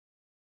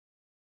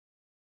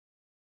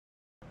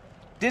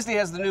Disney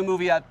has the new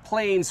movie out,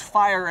 Planes,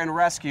 Fire and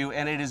Rescue,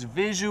 and it is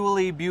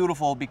visually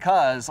beautiful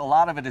because a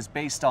lot of it is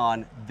based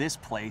on this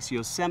place,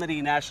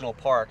 Yosemite National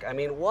Park. I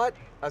mean, what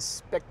a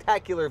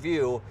spectacular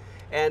view.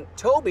 And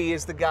Toby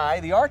is the guy,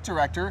 the art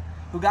director,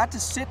 who got to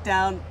sit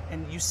down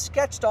and you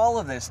sketched all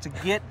of this to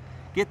get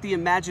the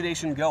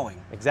imagination going.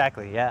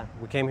 Exactly, yeah.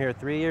 We came here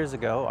 3 years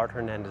ago, Art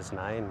Hernandez and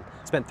I, and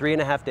spent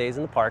 3.5 days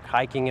in the park,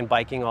 hiking and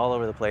biking all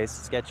over the place,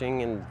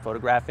 sketching and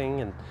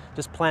photographing and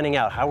just planning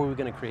out how were we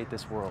going to create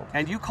this world.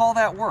 And you call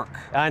that work.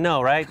 I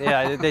know, right?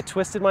 Yeah, they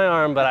twisted my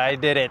arm, but I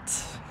did it.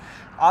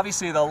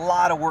 Obviously, a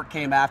lot of work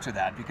came after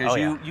that because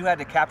yeah. you had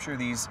to capture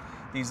these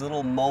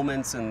little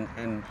moments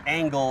and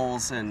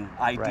angles and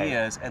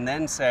ideas, right. and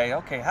then say,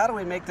 okay, how do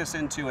we make this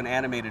into an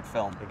animated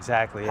film?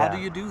 Exactly, yeah. How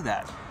do you do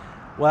that?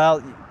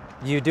 Well,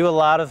 you do a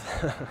lot of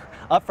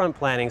upfront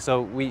planning,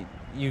 so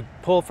you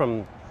pull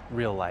from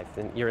real life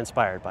and you're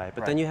inspired by it,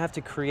 but then you have to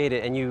create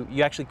it and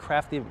you actually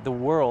craft the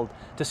world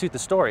to suit the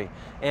story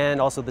and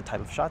also the type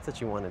of shots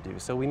that you want to do.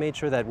 So we made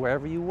sure that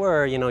wherever you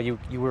were,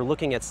 you were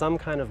looking at some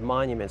kind of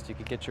monuments, you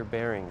could get your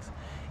bearings.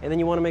 And then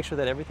you want to make sure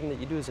that everything that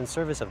you do is in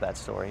service of that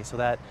story, so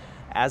that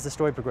as the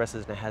story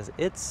progresses and it has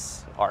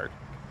its art,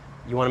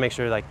 you want to make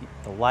sure like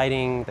the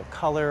lighting, the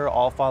color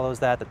all follows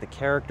that the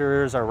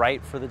characters are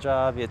right for the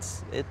job.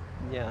 It's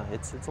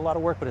a lot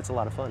of work, but it's a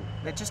lot of fun.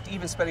 And just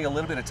even spending a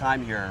little bit of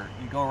time here,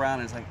 you go around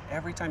and it's like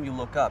every time you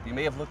look up, you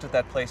may have looked at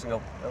that place and go,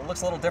 it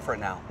looks a little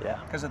different now. Yeah.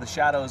 Because of the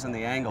shadows and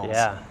the angles.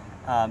 Yeah.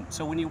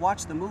 So when you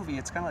watch the movie,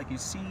 it's kind of like you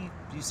see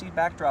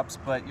backdrops,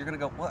 but you're going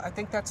to go, well, I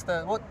think that's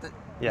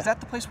is that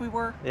the place we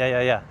were?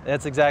 Yeah.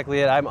 That's exactly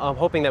it. I'm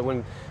hoping that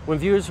when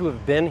viewers who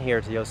have been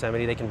here to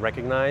Yosemite, they can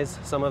recognize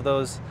some of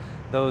those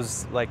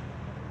like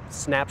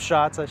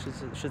snapshots, I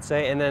should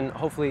say, and then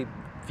hopefully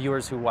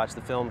viewers who watch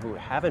the film who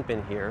haven't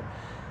been here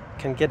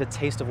can get a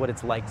taste of what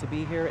it's like to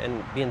be here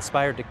and be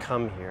inspired to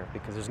come here,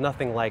 because there's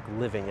nothing like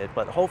living it.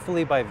 But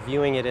hopefully by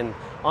viewing it in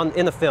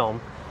the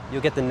film,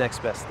 you'll get the next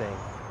best thing.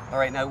 All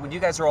right, now when you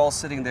guys are all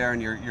sitting there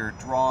and you're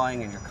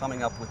drawing and you're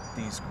coming up with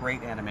these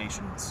great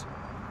animations,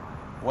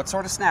 what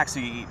sort of snacks are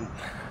you eating?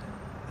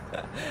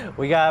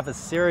 We have a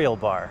cereal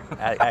bar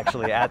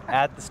actually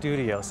at the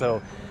studio.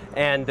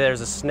 And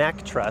there's a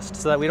snack trust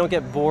so that we don't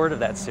get bored of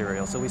that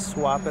cereal. So we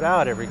swap it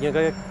out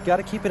got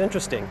to keep it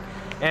interesting.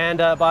 And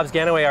Bob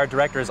Sganaway, our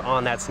director, is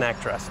on that snack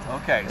trust.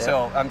 Okay, yeah.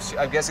 So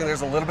I'm guessing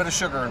there's a little bit of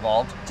sugar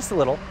involved. Just a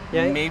little,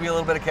 yeah. Maybe a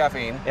little bit of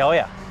caffeine. Oh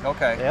yeah.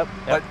 Okay. Yep.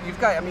 But you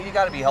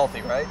got to be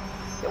healthy, right?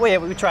 Well, yeah,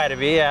 we try to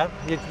be, yeah.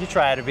 You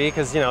try to be,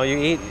 because you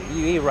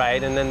eat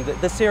right, and then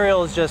the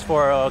cereal is just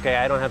for, okay,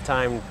 I don't have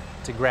time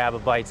to grab a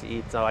bite to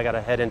eat, so I got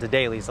to head into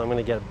daily, so I'm going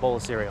to get a bowl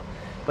of cereal.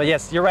 But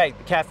yes, you're right.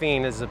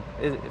 Caffeine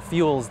it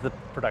fuels the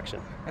production.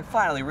 And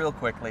finally, real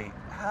quickly,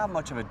 how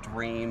much of a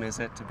dream is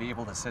it to be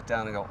able to sit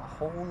down and go,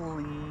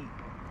 holy,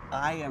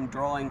 I am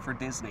drawing for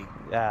Disney?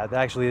 Yeah,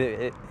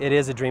 actually, it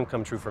is a dream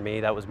come true for me.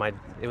 It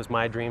was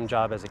my dream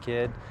job as a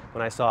kid.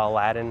 When I saw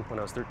Aladdin when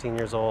I was 13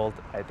 years old,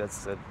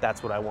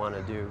 that's what I want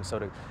to do. So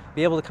to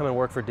be able to come and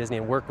work for Disney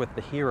and work with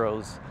the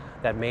heroes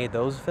that made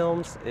those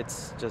films,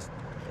 it's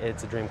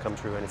a dream come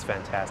true, and it's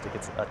fantastic.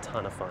 It's a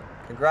ton of fun.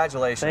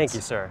 Congratulations. Thank you,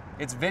 sir.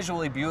 It's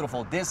visually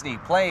beautiful. Disney,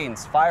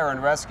 Planes, Fire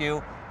and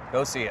Rescue.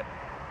 Go see it.